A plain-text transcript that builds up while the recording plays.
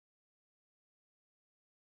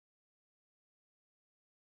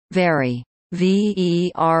very,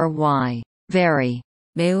 very, very,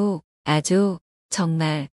 매우, 아주,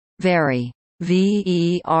 정말, very,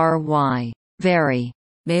 very,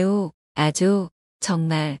 매우, 아주,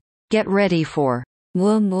 정말, get ready for,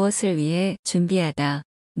 무엇을 위해 준비하다,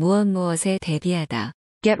 무엇에 대비하다,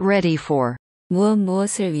 get ready for,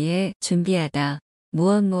 무엇을 위해 준비하다,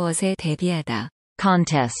 무엇에 대비하다,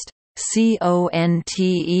 contest, contest,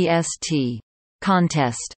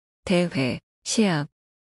 contest, 대회, 시합,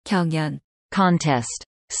 경연, contest,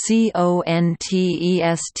 contest,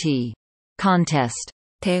 contest,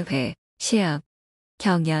 대회, 시합,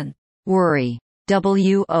 경연, worry,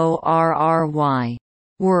 worry,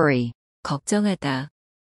 worry, 걱정하다,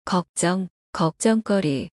 걱정,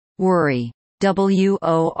 걱정거리, worry,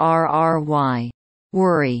 worry,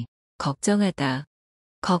 worry, 걱정하다,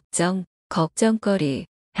 걱정, 걱정거리,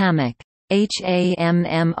 hammock,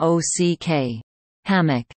 hammock,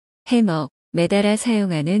 hammock, 해먹, 매달아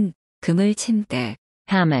사용하는 그물 침대,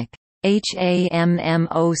 hammock,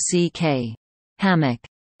 hammock, hammock,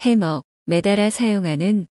 해먹, 매달아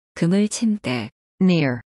사용하는 그물 침대,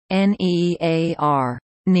 near, near,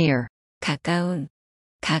 near, 가까운,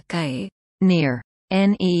 가까이, near,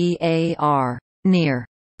 near, near,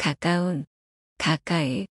 가까운,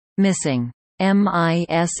 가까이, missing, missing,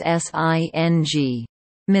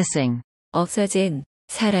 missing, 없어진,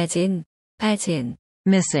 사라진, 빠진,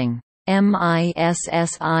 missing, missing,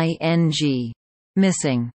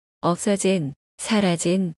 missing, 없어진,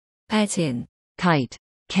 사라진, 빠진, kite,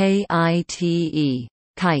 kite,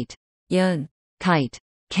 kite, 연, kite,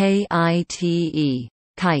 kite,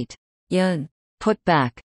 kite, 연, put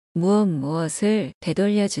back, 무엇을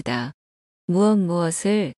되돌려주다,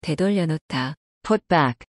 무엇을 되돌려놓다, put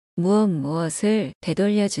back, 무엇을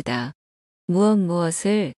되돌려주다,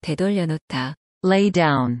 무엇을 되돌려놓다, lay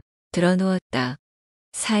down, 들어누웠다,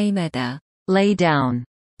 사임하다, lay down,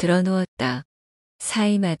 들어누웠다,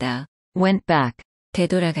 사임하다, went back,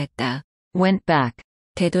 되돌아갔다, went back,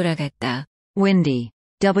 되돌아갔다, windy,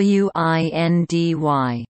 windy,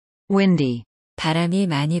 windy, 바람이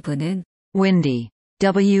많이 부는, windy,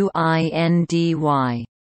 windy,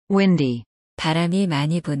 windy, 바람이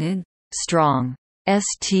많이 부는, strong,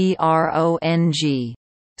 strong,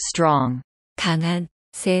 strong, 강한,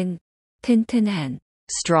 센, 튼튼한,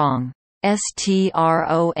 strong,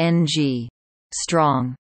 strong,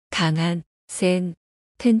 strong, 강한, 센,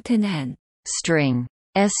 튼튼한, string,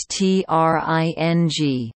 string,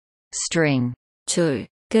 string, 줄,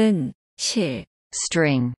 끈, 실,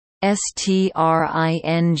 string, string,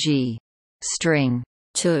 string,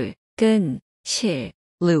 줄, 끈, 실,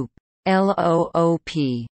 loop,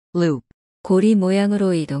 loop, loop, 고리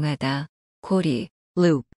모양으로 이동하다, 고리,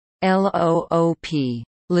 loop, loop,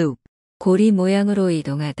 loop, 고리 모양으로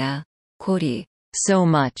이동하다, 고리, so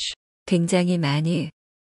much, 굉장히 많이,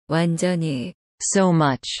 완전히, so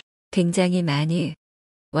much, 굉장히 많이,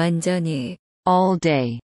 완전히, all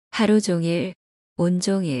day, 하루 종일,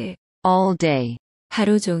 온종일, all day,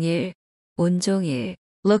 하루 종일, 온종일,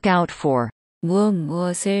 look out for,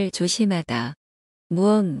 무엇을 조심하다,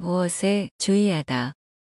 무엇에 주의하다,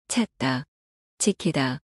 찾다,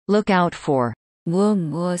 지키다, look out for,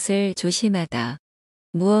 무엇을 조심하다,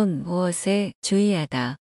 무엇에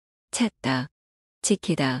주의하다, 찾다,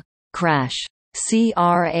 지키다, crash, crash,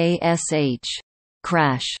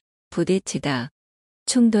 crash, 부딪히다,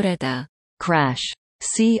 충돌하다, crash,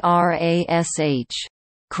 crash,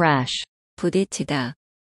 crash, 부딪히다,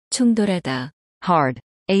 충돌하다, hard,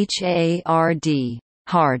 hard,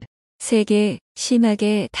 hard, 세게,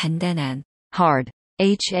 심하게, 단단한, hard,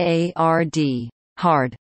 hard,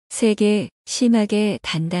 hard, 세게, 심하게,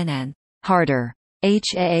 단단한, harder,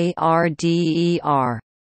 harder,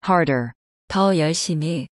 harder, 더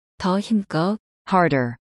열심히, 더 힘껏,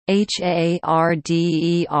 harder, harder,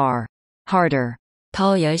 harder,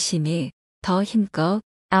 더 열심히, 더 힘껏,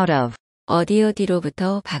 out of,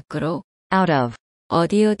 어디로부터 밖으로, out of,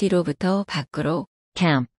 어디로부터 밖으로,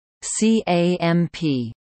 camp,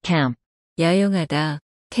 camp, camp, 야영하다,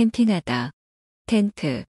 캠핑하다,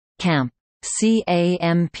 텐트, camp,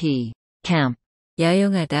 camp, camp,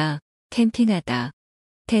 야영하다, 캠핑하다,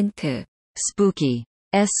 텐트, spooky,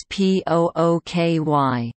 spooky,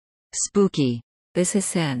 spooky,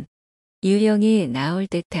 으스스한, 유령이 나올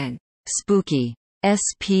듯한, spooky,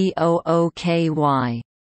 spooky,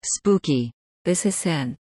 spooky,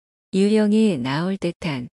 으스스한, 유령이 나올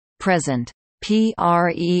듯한, present, present,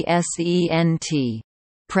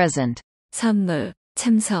 present, 선물,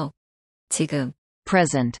 참석, 지금,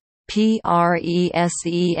 present, present,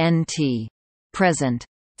 present,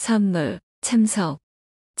 선물, 참석,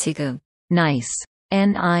 지금, nice,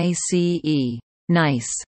 nice,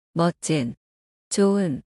 nice, 멋진,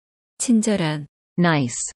 좋은, 친절한,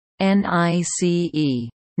 nice, nice,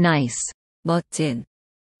 nice, 멋진,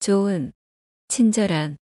 좋은,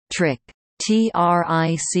 친절한, trick, trick,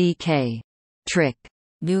 trick,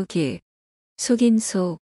 묘기,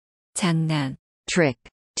 속임수, 장난, trick,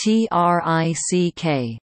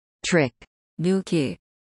 trick, trick, 묘기,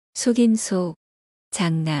 속임수,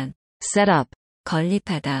 장난, set up,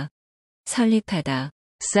 건립하다, 설립하다,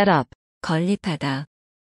 set up, 건립하다,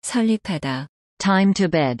 설립하다, time to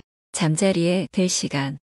bed, 잠자리에 들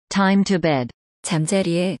시간, time to bed,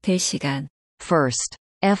 잠자리에 들 시간, first,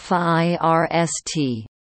 first,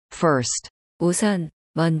 first, 우선,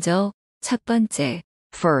 먼저, 첫 번째,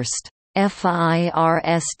 first,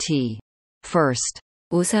 first, first,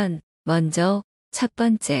 우선, 먼저, 첫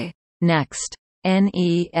번째, next,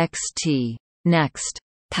 next, next,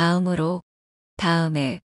 다음으로,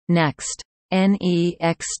 다음에, next,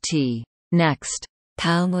 next, next,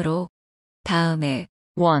 다음으로, 다음에,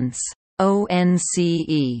 once,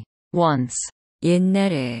 once, once,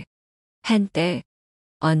 옛날에, 한때,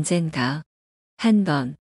 언젠가, 한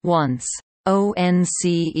번, once,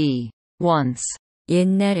 once, once,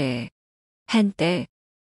 옛날에, 한때,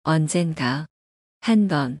 언젠가, 한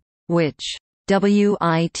번, which,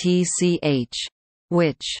 witch,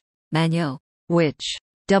 which, 마녀, which,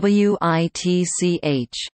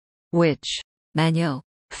 witch, which, 마녀,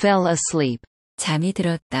 fell asleep, 잠이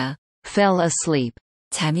들었다, fell asleep,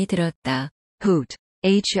 잠이 들었다, hoot,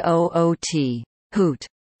 hoot, hoot,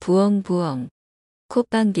 부엉부엉,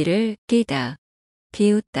 콧방귀를 끼다,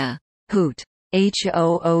 비웃다, hoot,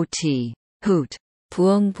 hoot, hoot,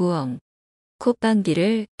 부엉부엉,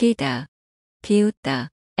 콧방귀를 끼다, 비웃다,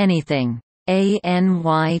 anything, anything,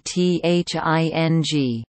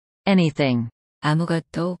 anything,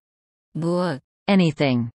 아무것도, 무엇,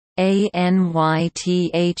 anything, anything,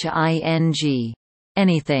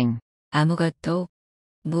 anything, 아무것도,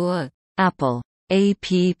 무엇, apple,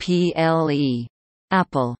 apple,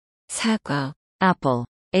 apple, 사과, apple,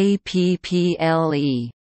 apple,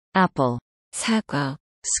 apple, 사과,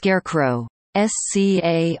 scarecrow,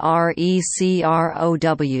 scarecrow,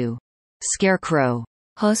 scarecrow,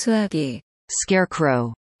 허수아비,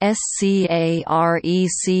 scarecrow,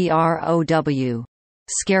 scarecrow,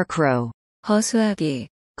 scarecrow, 허수아비,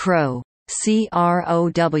 crow,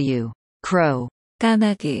 crow, crow,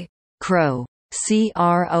 까마귀, crow, crow,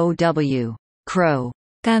 crow,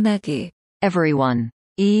 까마귀, everyone,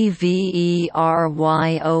 everyone,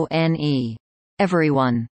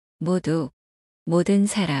 everyone, 모두, 모든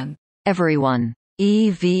사람, everyone,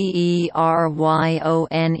 everyone,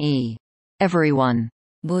 everyone,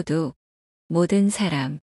 모두, 모든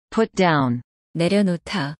사람, put down,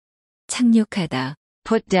 내려놓다, 착륙하다,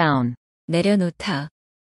 put down, 내려놓다,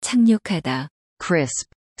 착륙하다, crisp,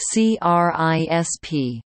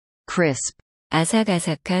 crisp, crisp,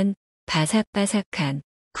 아삭아삭한, 바삭바삭한,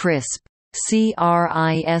 crisp, crisp,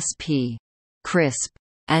 crisp,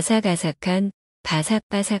 아삭아삭한,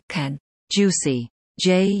 바삭바삭한, juicy,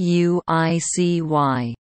 juicy,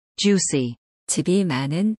 juicy, 즙이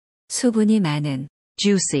많은, 수분이 많은,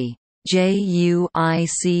 juicy, juicy,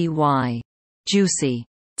 juicy,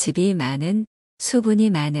 즙이 많은, 수분이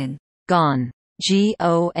많은, gone,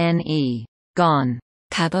 gone, gone,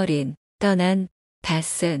 가버린, 떠난, 다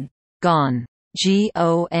쓴, gone,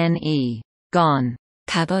 gone, gone,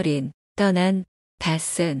 가버린, 떠난, 다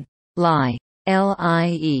쓴, lie,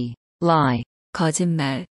 lie, lie,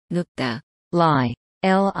 거짓말, 눕다, lie,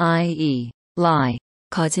 lie, lie,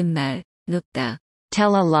 거짓말, 눕다,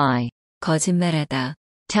 tell a lie, 거짓말하다,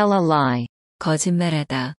 tell a lie,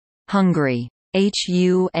 거짓말하다, hungry,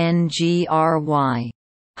 hungry,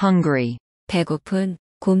 hungry, 배고픈,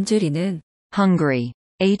 곰주리는, hungry,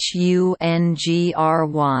 hungry,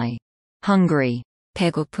 hungry,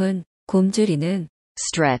 배고픈, 곰주리는,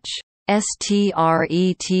 stretch,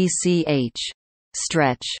 stretch,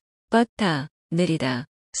 stretch, 뻗다, 느리다,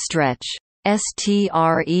 stretch, stretch,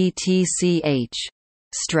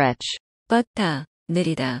 stretch, 뻗다,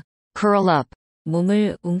 느리다, curl up,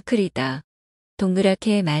 몸을 웅크리다,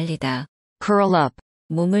 동그랗게 말리다, curl up,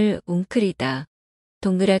 몸을 웅크리다,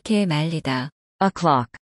 동그랗게 말리다,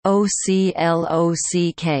 o'clock,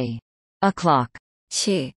 o'clock, o'clock,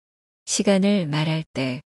 시간을 말할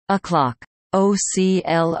때, o'clock,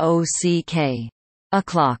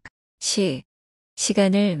 o'clock,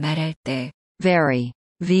 시간을 말할 때, very,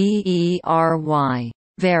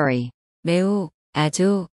 very, 매우,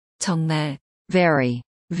 아주, 정말, very,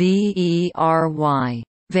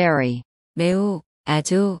 very, 매우,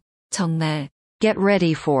 아주, 정말, get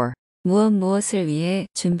ready for, 무엇을 위해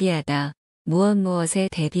준비하다, 무엇에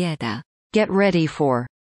대비하다, get ready for,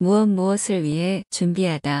 무엇을 위해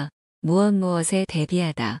준비하다, 무엇에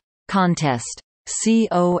대비하다, contest,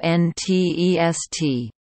 contest,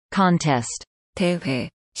 contest, 대회,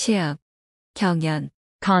 시합, 경연,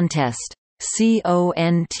 contest, contest,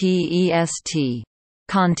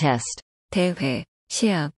 contest, 대회,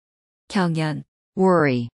 시합, 경연,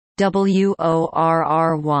 worry, worry,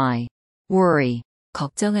 worry,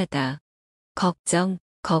 걱정하다, 걱정,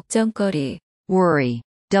 걱정거리, worry,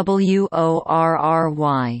 worry,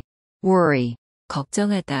 worry,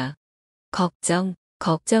 걱정하다, 걱정,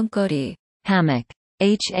 걱정거리, hammock,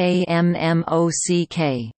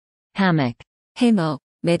 hammock, hammock, 해먹,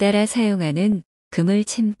 매달아 사용하는 그물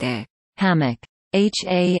침대, hammock,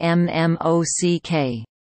 hammock,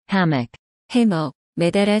 hammock, 해먹,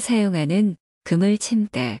 매달아 사용하는 그물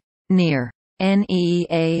침대, near,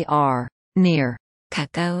 near, near,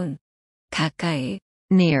 가까운, 가까이,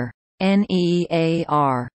 near,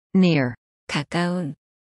 near, near, 가까운,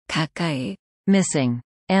 가까이, missing,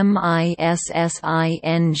 missing,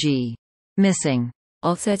 missing,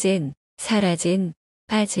 없어진, 사라진,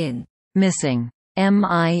 빠진, missing,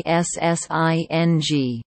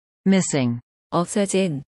 missing, missing,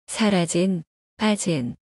 없어진, 사라진,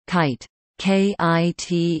 빠진, kite,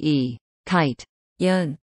 kite, kite,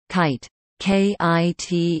 연, kite,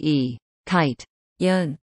 kite, kite,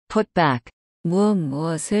 연, put back,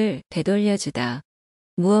 무엇을 되돌려주다,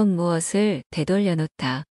 무엇을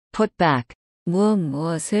되돌려놓다, put back,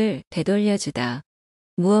 무엇을 되돌려주다,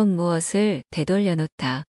 무엇을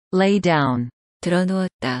되돌려놓다, lay down,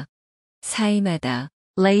 들어누웠다, 사임하다,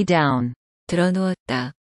 lay down,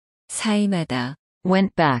 들어누웠다, 사임하다,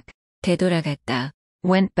 went back, 되돌아갔다,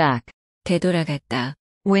 went back, 되돌아갔다,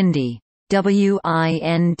 windy, windy,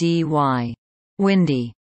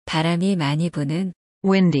 windy, 바람이 많이 부는,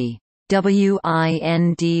 windy, windy,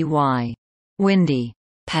 windy,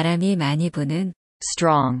 바람이 많이 부는,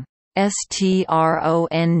 strong,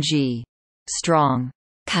 strong, strong,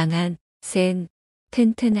 강한, 센,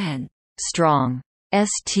 튼튼한, strong,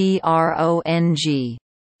 strong,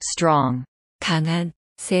 strong, 강한,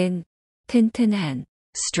 센, 튼튼한,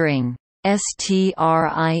 string,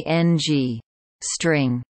 string,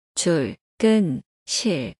 string, 줄, 끈,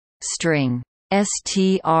 실, string,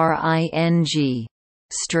 string,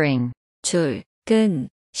 string, 줄, 끈,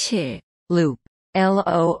 실, loop,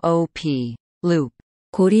 loop, loop,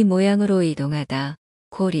 고리 모양으로 이동하다,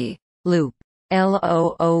 고리, loop,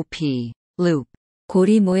 loop, loop,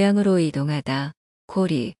 고리 모양으로 이동하다,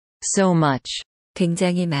 고리, so much,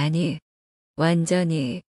 굉장히 많이,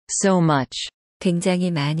 완전히, so much,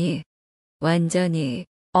 굉장히 많이, 완전히,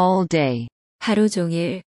 all day, 하루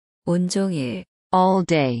종일, 온종일, all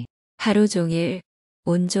day, 하루 종일,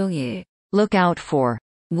 온종일, look out for,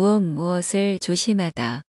 무엇을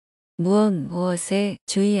조심하다, 무엇에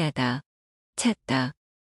주의하다, 찾다,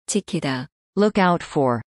 지키다, look out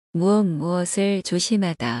for, 무엇을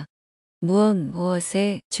조심하다,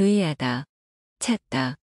 무엇에 주의하다,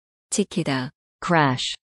 찾다, 지키다,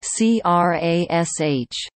 crash,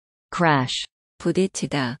 crash, crash,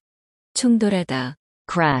 부딪히다, 충돌하다,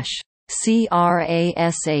 crash,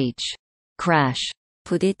 crash, crash,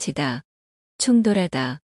 부딪히다,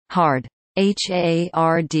 충돌하다, hard,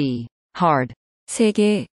 hard, hard,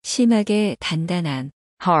 세게, 심하게, 단단한,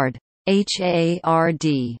 hard,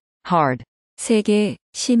 hard, hard, 세게,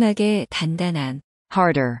 심하게, 단단한,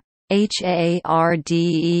 harder, harder,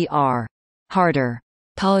 harder,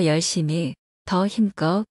 더 열심히, 더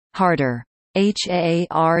힘껏, harder, harder,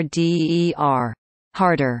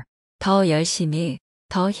 harder, 더 열심히,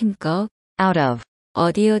 더 힘껏, out of,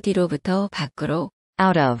 어디로부터 밖으로,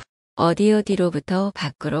 out of, 어디로부터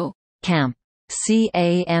밖으로, camp,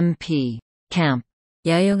 camp, camp,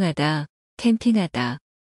 야영하다, 캠핑하다,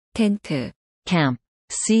 텐트, camp,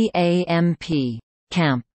 camp,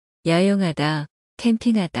 camp, 야영하다,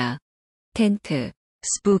 캠핑하다, 텐트,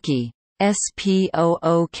 spooky, spooky,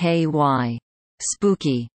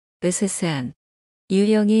 spooky, 으스스한,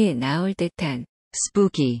 유령이 나올 듯한,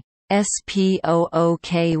 spooky, spooky,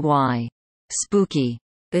 spooky,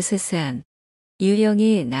 으스스한,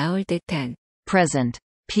 유령이 나올 듯한, present,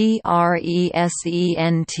 present,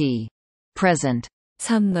 present,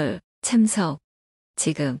 선물, 참석,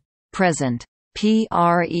 지금, present, present,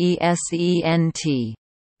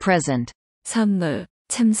 present, 선물,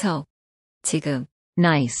 참석, 지금,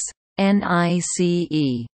 nice,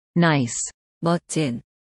 nice, nice, 멋진,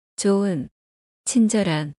 좋은,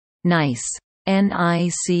 친절한, nice,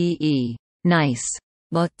 nice, nice,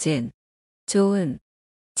 멋진, 좋은,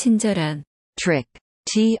 친절한, trick,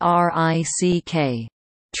 trick,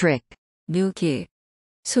 trick, 묘기,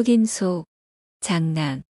 속임수,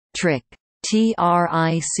 장난, trick, trick,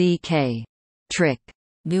 trick,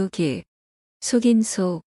 묘기,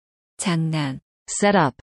 속임수, 장난, set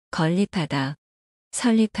up, 건립하다,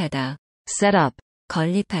 설립하다, set up,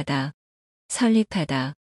 건립하다,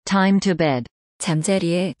 설립하다. time to bed,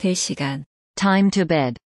 잠자리에 들 시간, time to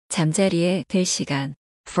bed, 잠자리에 들 시간.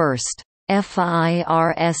 first,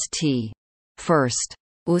 first, first,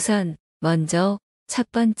 우선, 먼저,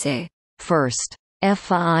 첫 번째. first,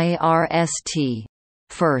 first,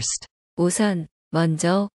 first, 우선,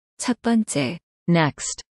 먼저, 첫 번째.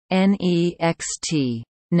 next, next,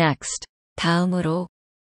 next, 다음으로,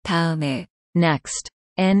 다음에. next,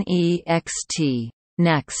 next,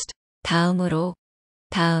 next, 다음으로,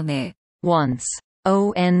 다음에. once,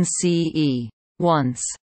 once,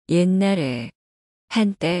 once, 옛날에.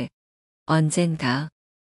 한때. 언젠가.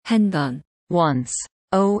 한 번. once,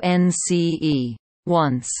 once,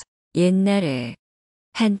 once, 옛날에.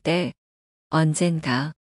 한때.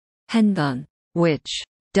 언젠가. 한 번. which,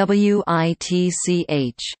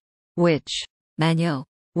 witch, which, 마녀.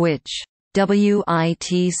 which,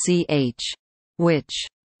 witch, which,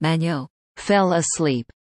 마녀. fell asleep,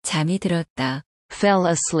 잠이 들었다. fell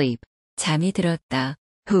asleep, 잠이 들었다.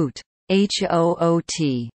 hoot,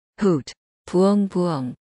 hoot, hoot,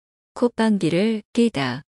 부엉부엉. 콧방귀를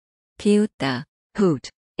끼다. 비웃다. hoot,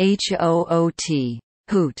 hoot,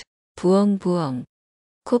 hoot, 부엉부엉.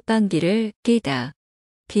 콧방귀를 끼다.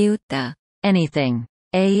 비웃다. anything,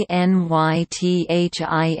 anything,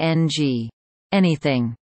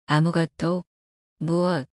 anything, 아무것도.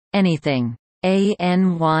 무엇. anything,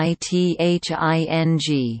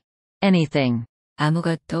 anything, anything,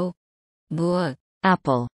 아무것도. 무엇.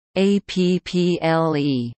 apple, apple,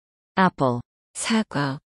 apple,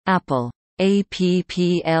 사과. apple, apple,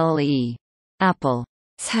 apple,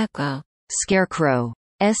 사과. scarecrow,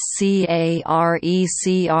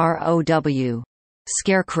 scarecrow,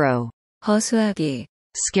 scarecrow, 허수아비.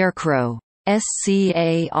 scarecrow, scarecrow,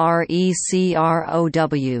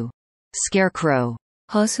 scarecrow,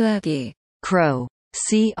 허수아비. crow,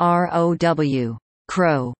 crow,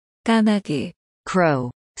 crow, 까마귀.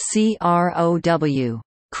 crow, crow,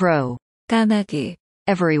 crow, 까마귀.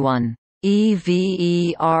 everyone,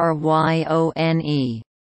 everyone,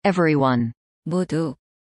 everyone, 모두.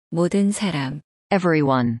 모든 사람.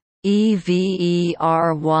 everyone, everyone,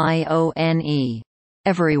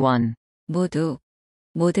 everyone, 모두.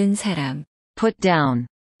 모든 사람. put down,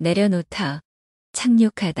 내려놓다.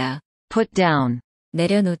 착륙하다. put down,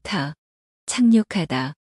 내려놓다.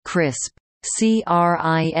 착륙하다. crisp, crisp,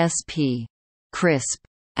 crisp,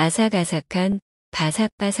 아삭아삭한.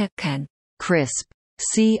 바삭바삭한. crisp,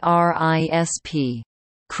 crisp,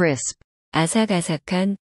 crisp,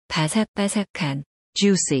 아삭아삭한. 바삭바삭한.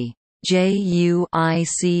 juicy,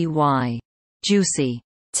 juicy, juicy,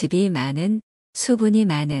 즙이 많은. 수분이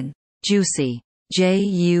많은. juicy,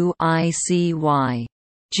 juicy,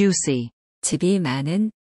 juicy, 즙이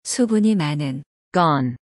많은. 수분이 많은.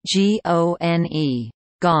 gone, gone,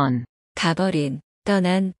 gone, 가버린.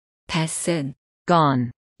 떠난. 다 쓴.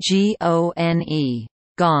 gone, gone,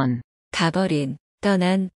 gone, 가버린.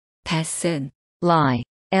 떠난. 다 쓴. lie,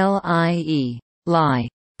 lie, lie,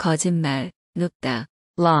 거짓말. 눕다.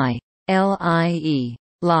 lie, lie,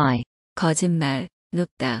 lie, 거짓말.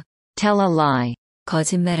 눕다. tell a lie,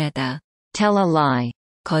 거짓말하다. tell a lie,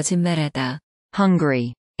 거짓말하다.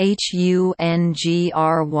 hungry, hungry,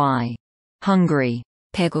 hungry,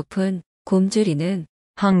 배고픈. 곰주리는.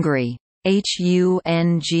 hungry, hungry,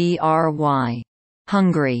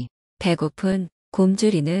 hungry, 배고픈.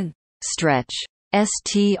 곰주리는. stretch,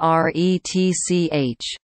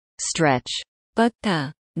 stretch, stretch,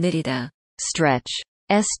 뻗다. 느리다. stretch,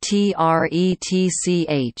 stretch,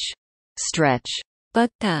 stretch,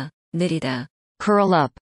 뻗다. 느리다. curl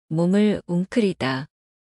up, 몸을 웅크리다.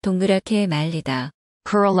 동그랗게 말리다.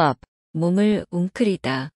 curl up, 몸을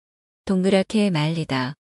웅크리다. 동그랗게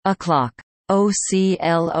말리다. o'clock, o'clock,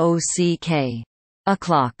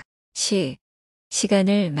 o'clock,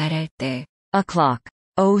 시간을 말할 때. o'clock,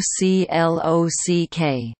 o'clock,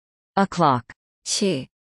 o'clock,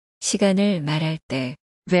 시간을 말할 때.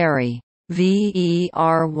 very,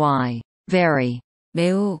 very, very,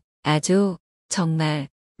 매우, 아주, 정말.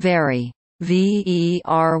 very, very,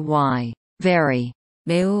 very,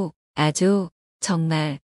 매우, 아주,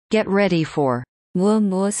 정말. get ready for,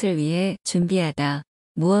 무엇을 위해 준비하다.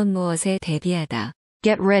 무엇에 대비하다.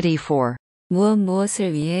 get ready for,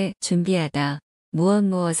 무엇을 위해 준비하다.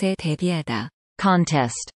 무엇에 대비하다.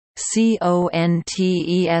 contest, contest,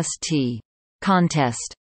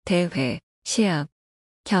 contest, 대회, 시합,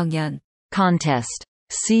 경연. contest,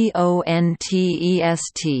 contest,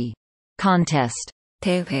 contest,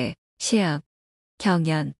 대회, 시합,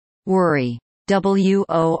 경연. worry,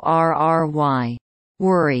 worry,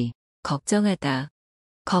 worry, 걱정하다.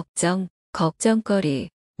 걱정거리.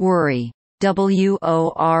 worry, worry,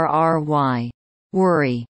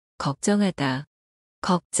 worry, 걱정하다.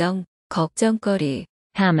 걱정, 걱정거리.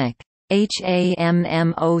 hammock, hammock,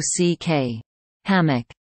 hammock,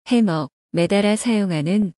 해먹, 매달아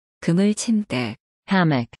사용하는 그물 침대.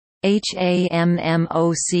 hammock, hammock,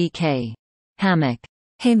 hammock,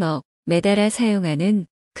 해먹, 매달아 사용하는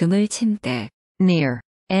그물 침대. near,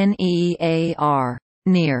 near,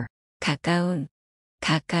 near, 가까운,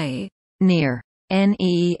 가까이. near,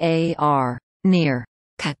 near, near,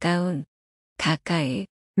 가까운, 가까이.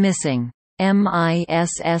 missing, missing,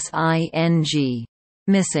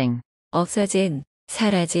 missing, 없어진,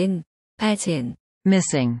 사라진, 빠진.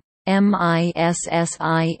 missing, missing,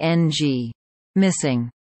 missing,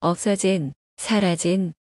 없어진,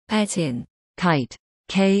 사라진, 빠진. kite,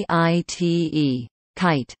 kite,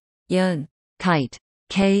 kite, 연, kite,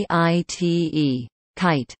 kite,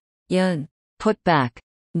 kite, 연. put back,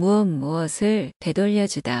 무엇을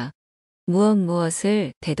되돌려주다.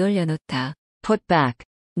 무엇을 되돌려놓다. put back,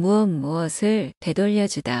 무엇을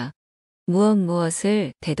되돌려주다.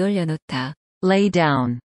 무엇을 되돌려놓다. lay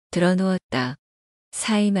down, 들어누웠다.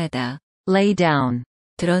 사임하다. lay down,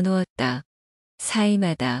 들어누웠다.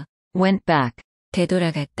 사임하다. went back,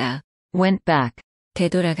 되돌아갔다. went back,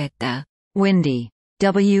 되돌아갔다. windy,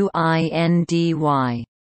 windy,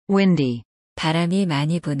 windy, 바람이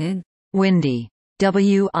많이 부는, windy,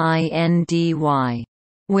 windy,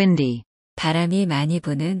 windy, 바람이 많이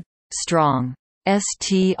부는, strong,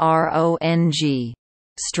 strong,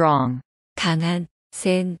 strong, 강한,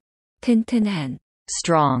 센, 튼튼한,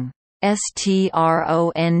 strong, strong,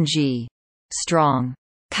 strong,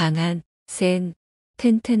 강한, 센,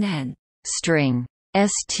 튼튼한, string,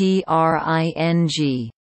 string,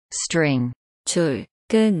 string, 줄,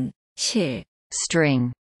 끈, 실,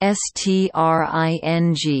 string,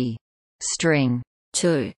 string, string,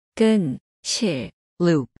 줄, 끈, 실.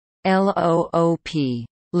 loop, loop,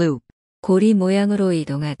 loop, 고리 모양으로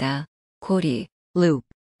이동하다. 고리, loop,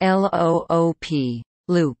 loop,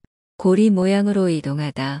 loop, 고리 모양으로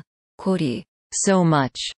이동하다. 고리. so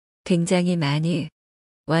much, 굉장히 많이,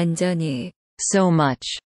 완전히, so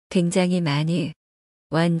much, 굉장히 많이,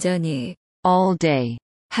 완전히, all day,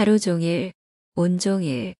 하루 종일,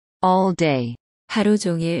 온종일, all day, 하루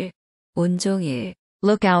종일, 온종일.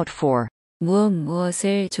 look out for,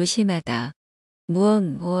 무엇을 조심하다.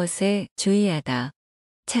 무엇에 주의하다.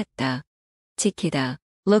 찾다. 지키다.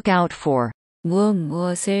 look out for,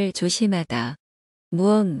 무엇을 조심하다.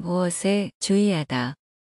 무엇에 주의하다.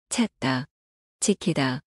 찾다.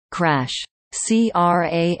 지키다. crash,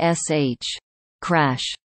 crash,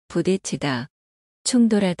 crash, 부딪히다.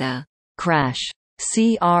 충돌하다. crash,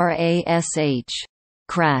 crash,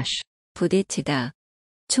 crash, 부딪히다.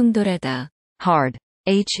 충돌하다. hard,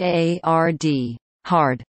 hard,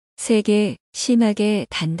 hard, 세게, 심하게,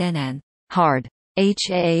 단단한. hard,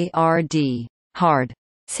 hard, hard,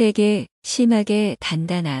 세게, 심하게,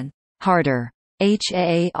 단단한. harder,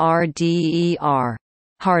 harder,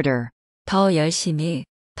 harder, 더 열심히,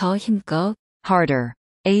 더 힘껏. harder,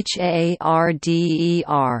 harder,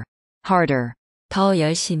 harder, 더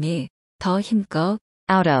열심히, 더 힘껏.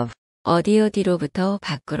 out of, 어디로부터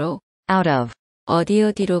밖으로. out of,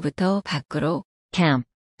 어디로부터 밖으로. camp,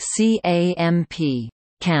 camp,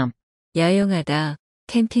 camp, 야영하다.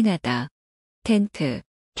 캠핑하다. 텐트.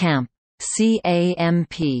 camp,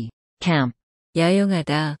 camp, camp,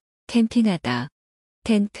 야영하다. 캠핑하다.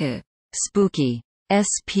 텐트. spooky,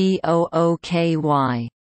 spooky,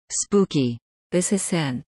 spooky,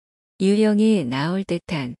 으스스한. 유령이 나올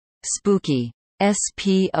듯한. spooky,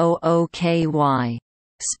 spooky,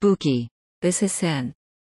 spooky, 으스스한.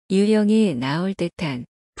 유령이 나올 듯한.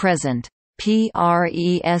 present, present,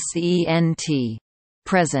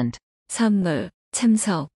 present, 선물.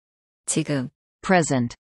 참석. 지금.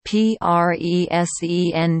 present, present,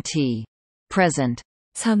 present,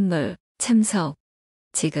 선물. 참석.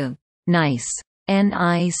 지금. nice,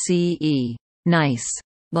 nice, nice,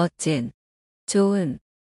 멋진. 좋은.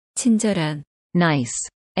 친절한. nice,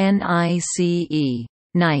 nice,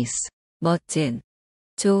 nice, 멋진.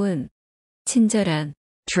 좋은. 친절한.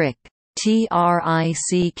 trick, trick,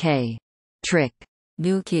 trick,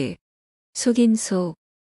 묘기. 속임수.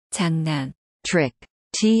 장난. trick,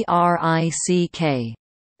 trick,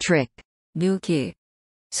 trick, 묘기.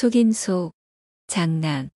 속임수.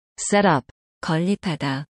 장난. set up,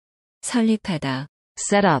 건립하다. 설립하다.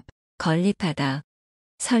 set up, 건립하다.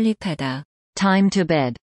 설립하다. time to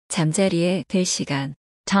bed, 잠자리에 들 시간.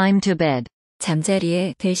 time to bed,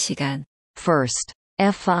 잠자리에 들 시간. first,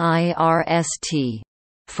 first,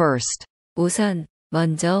 first, 우선,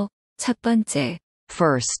 먼저, 첫 번째.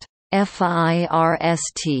 first,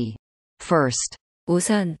 first, first,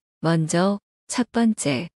 우선, 먼저, 첫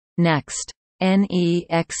번째. next,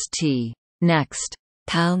 next, next,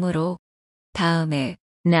 다음으로, 다음에.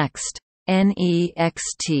 next,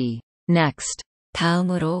 next, next,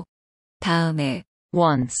 다음으로, 다음에.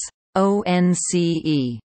 once,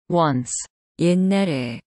 once, once,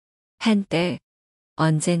 옛날에. 한때.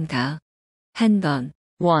 언젠가. 한 번.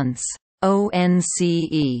 once,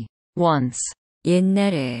 once, once,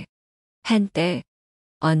 옛날에. 한때.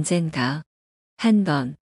 언젠가. 한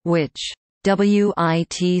번. which,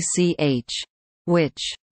 witch,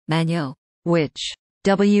 which, 마녀. which,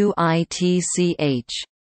 witch,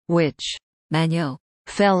 which, 마녀.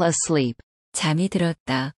 fell asleep, 잠이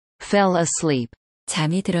들었다. fell asleep,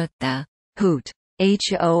 잠이 들었다. hoot,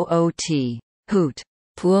 hoot, hoot,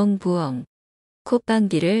 부엉부엉.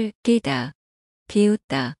 콧방귀를 끼다.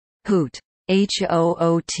 비웃다. hoot, hoot,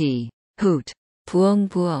 hoot,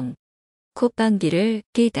 부엉부엉. 콧방귀를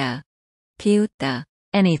끼다. 비웃다.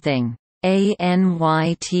 anything,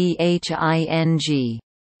 anything,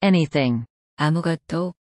 anything,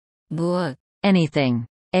 아무것도. 무엇. anything,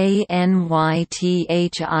 anything,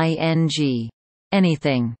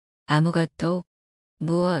 anything, 아무것도.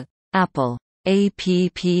 무엇. apple, apple,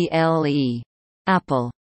 apple,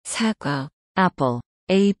 사과. apple,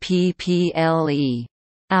 apple,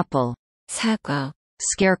 apple, 사과.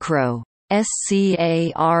 scarecrow,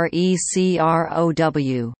 scarecrow,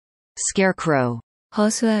 scarecrow,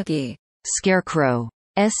 허수아비. scarecrow,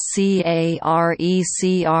 scarecrow,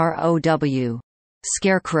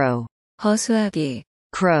 scarecrow, 허수아비.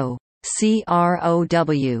 crow,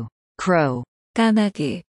 crow, crow,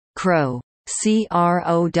 까마귀. crow,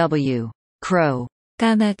 crow, crow,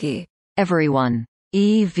 까마귀. everyone,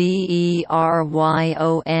 everyone,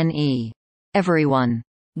 everyone,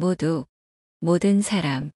 모두. 모든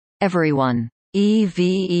사람. everyone,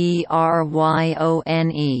 everyone,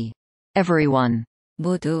 everyone,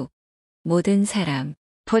 모두. 모든 사람.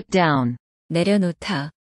 put down,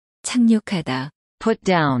 내려놓다. 착륙하다. put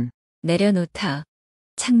down, 내려놓다.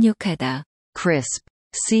 착륙하다. crisp,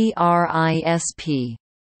 crisp,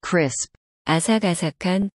 crisp,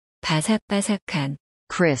 아삭아삭한. 바삭바삭한.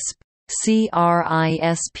 crisp,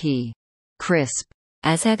 crisp, crisp,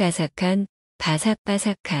 아삭아삭한.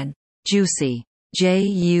 바삭바삭한. juicy,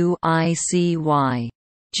 juicy,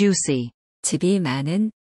 juicy, 즙이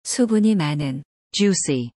많은. 수분이 많은.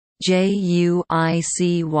 juicy,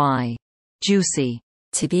 juicy, juicy,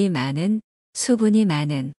 즙이 많은. 수분이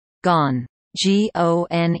많은. gone,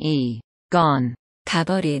 gone, gone,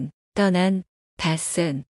 가버린. 떠난. 다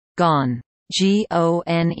쓴. gone,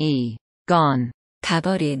 gone, gone,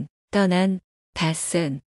 가버린. 떠난. 다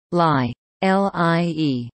쓴. lie,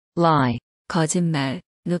 lie, lie, 거짓말.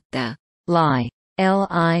 눕다. lie,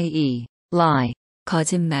 lie, lie,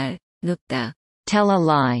 거짓말. 눕다. tell a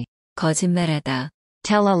lie, 거짓말하다.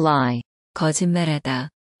 tell a lie, 거짓말하다.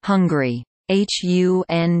 hungry,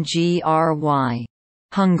 hungry,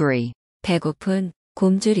 hungry, 배고픈.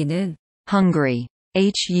 곰주리는. hungry,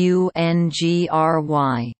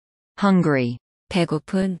 hungry, hungry,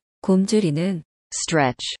 배고픈. 곰주리는.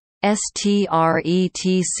 stretch,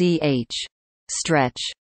 stretch,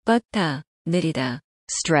 stretch, 뻗다. 느리다.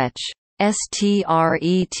 stretch,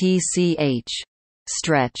 stretch,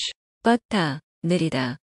 stretch, 뻗다.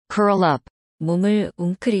 느리다. curl up, 몸을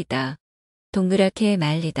웅크리다. 동그랗게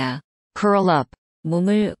말리다. curl up,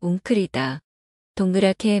 몸을 웅크리다.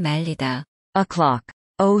 동그랗게 말리다. o'clock,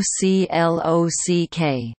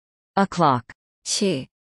 o'clock, o'clock,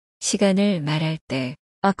 시간을 말할 때.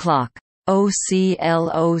 o'clock,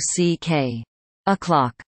 o'clock,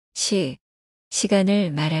 o'clock,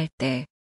 시간을 말할 때.